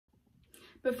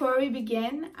Before we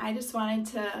begin, I just wanted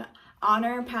to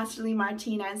honor Pastor Lee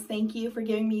Martinez. Thank you for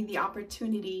giving me the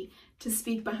opportunity to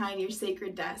speak behind your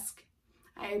sacred desk.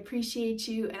 I appreciate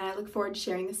you and I look forward to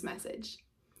sharing this message.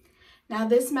 Now,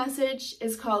 this message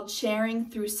is called Sharing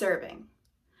Through Serving.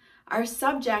 Our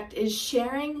subject is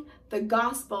sharing the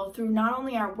gospel through not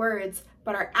only our words,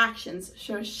 but our actions.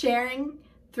 So sharing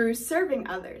through serving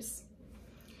others.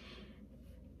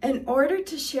 In order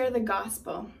to share the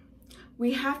gospel,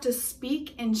 we have to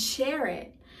speak and share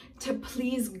it to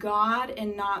please God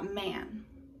and not man.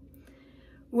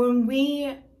 When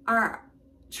we are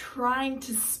trying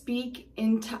to speak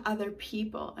into other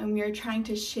people and we are trying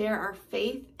to share our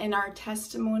faith and our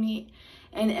testimony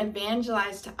and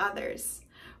evangelize to others,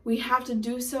 we have to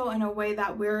do so in a way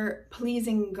that we're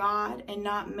pleasing God and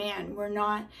not man. We're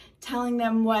not telling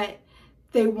them what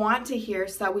they want to hear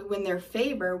so that we win their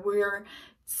favor. We're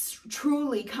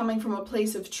truly coming from a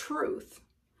place of truth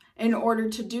in order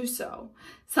to do so.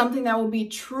 Something that will be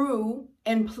true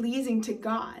and pleasing to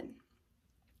God.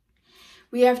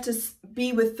 We have to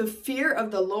be with the fear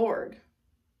of the Lord.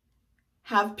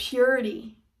 Have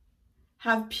purity.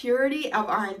 Have purity of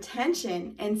our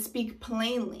intention and speak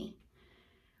plainly.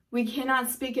 We cannot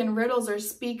speak in riddles or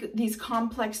speak these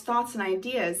complex thoughts and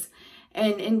ideas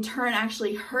and in turn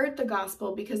actually hurt the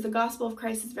gospel, because the gospel of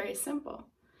Christ is very simple.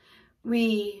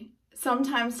 We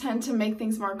sometimes tend to make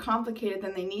things more complicated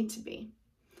than they need to be.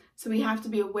 So we have to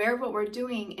be aware of what we're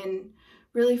doing and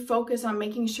really focus on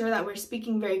making sure that we're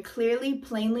speaking very clearly,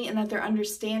 plainly, and that they're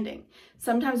understanding.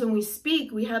 Sometimes when we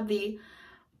speak, we have the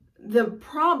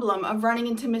problem of running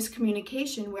into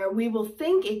miscommunication where we will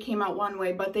think it came out one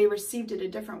way, but they received it a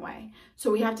different way. So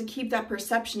we have to keep that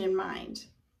perception in mind.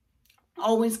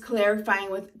 Always clarifying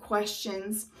with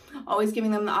questions, always giving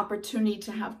them the opportunity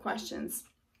to have questions.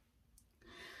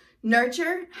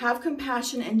 Nurture, have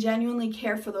compassion, and genuinely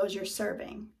care for those you're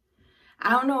serving. I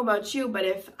don't know about you, but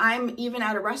if I'm even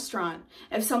at a restaurant,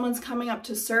 if someone's coming up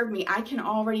to serve me, I can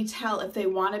already tell if they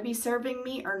want to be serving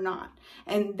me or not.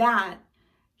 And that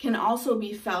can also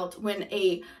be felt when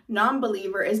a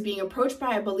non-believer is being approached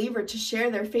by a believer to share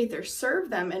their faith or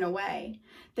serve them in a way.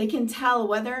 They can tell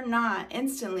whether or not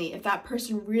instantly if that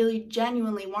person really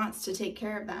genuinely wants to take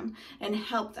care of them and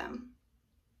help them.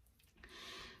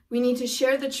 We need to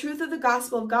share the truth of the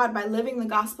gospel of God by living the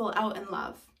gospel out in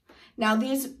love. Now,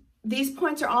 these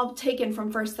points are all taken from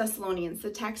 1 Thessalonians. The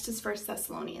text is 1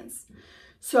 Thessalonians.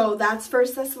 So that's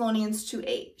 1 Thessalonians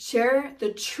 2:8. Share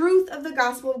the truth of the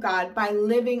gospel of God by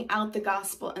living out the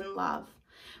gospel in love.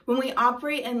 When we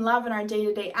operate in love in our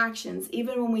day-to-day actions,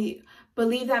 even when we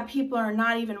believe that people are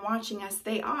not even watching us,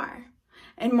 they are.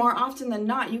 And more often than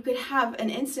not, you could have an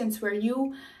instance where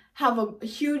you have a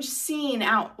huge scene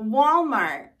at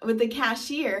Walmart with the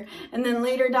cashier, and then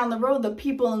later down the road, the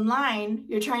people in line,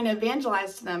 you're trying to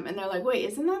evangelize to them, and they're like, wait,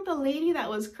 isn't that the lady that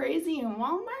was crazy in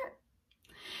Walmart?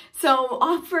 So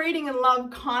operating in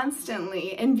love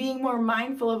constantly and being more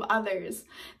mindful of others.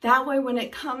 That way, when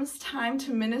it comes time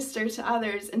to minister to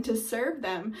others and to serve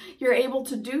them, you're able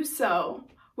to do so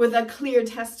with a clear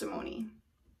testimony.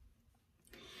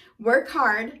 Work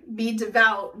hard, be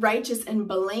devout, righteous, and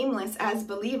blameless as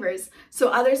believers, so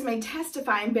others may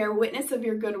testify and bear witness of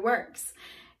your good works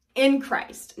in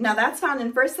Christ. Now that's found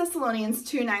in 1 Thessalonians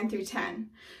 2:9-10.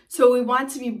 So we want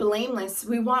to be blameless.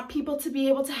 We want people to be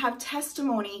able to have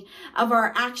testimony of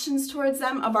our actions towards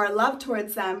them, of our love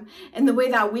towards them, and the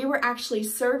way that we were actually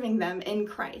serving them in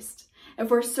Christ. If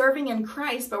we're serving in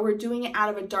Christ, but we're doing it out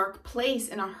of a dark place,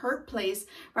 in a hurt place,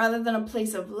 rather than a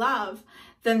place of love,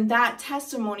 then that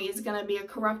testimony is going to be a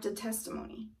corrupted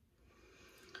testimony.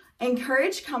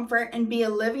 Encourage, comfort, and be a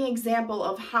living example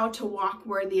of how to walk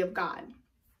worthy of God.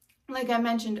 Like I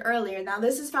mentioned earlier, now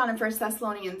this is found in 1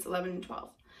 Thessalonians 11-12.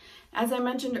 As I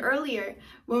mentioned earlier,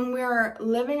 when we're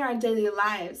living our daily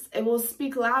lives, it will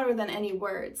speak louder than any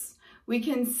words. We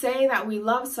can say that we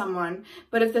love someone,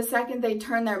 but if the second they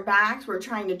turn their backs, we're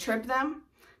trying to trip them,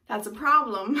 that's a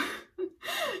problem.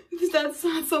 That's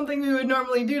not something we would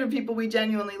normally do to people we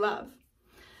genuinely love.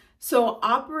 So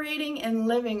operating and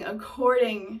living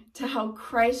according to how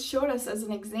Christ showed us as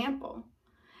an example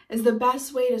is the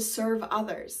best way to serve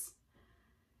others.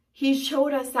 He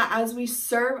showed us that as we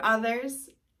serve others,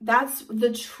 that's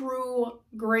the true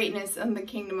greatness in the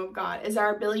kingdom of God, is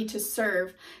our ability to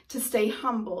serve, to stay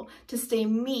humble, to stay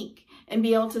meek, and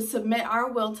be able to submit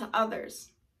our will to others.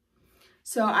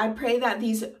 So I pray that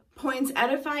these points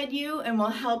edified you and will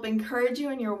help encourage you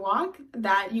in your walk,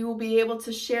 that you will be able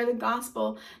to share the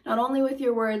gospel not only with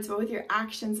your words, but with your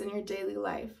actions in your daily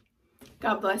life.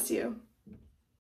 God bless you.